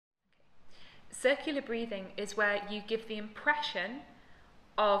Circular breathing is where you give the impression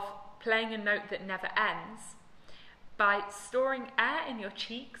of playing a note that never ends by storing air in your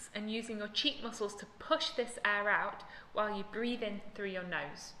cheeks and using your cheek muscles to push this air out while you breathe in through your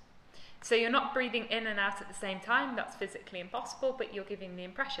nose. So you're not breathing in and out at the same time, that's physically impossible, but you're giving the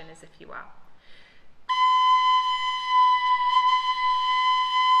impression as if you are.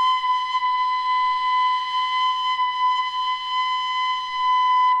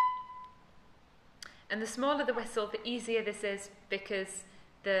 And the smaller the whistle, the easier this is, because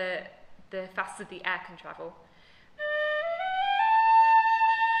the faster the air can travel.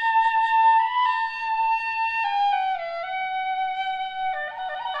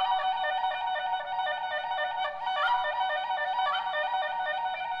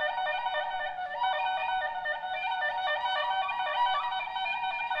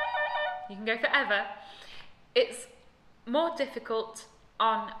 You can go forever. It's more difficult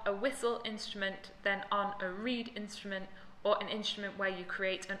on a whistle instrument than on a reed instrument or an instrument where you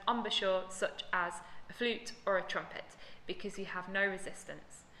create an embouchure such as a flute or a trumpet, because you have no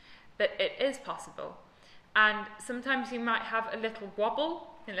resistance. But it is possible. And sometimes you might have a little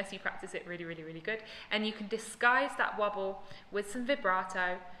wobble, unless you practice it really, really, really good, and you can disguise that wobble with some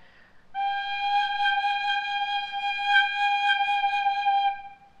vibrato,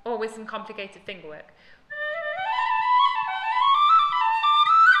 or with some complicated finger work.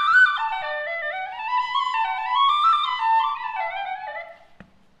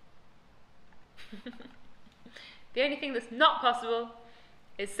 The only thing that's not possible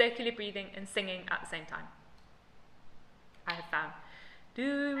is circular breathing and singing at the same time, I have found.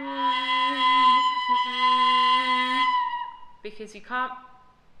 Because you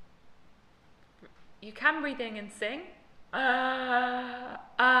can breathe in and sing. No,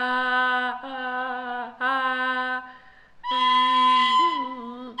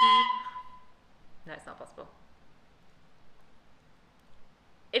 it's not possible.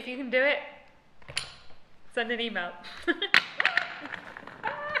 If you can do it, send an email.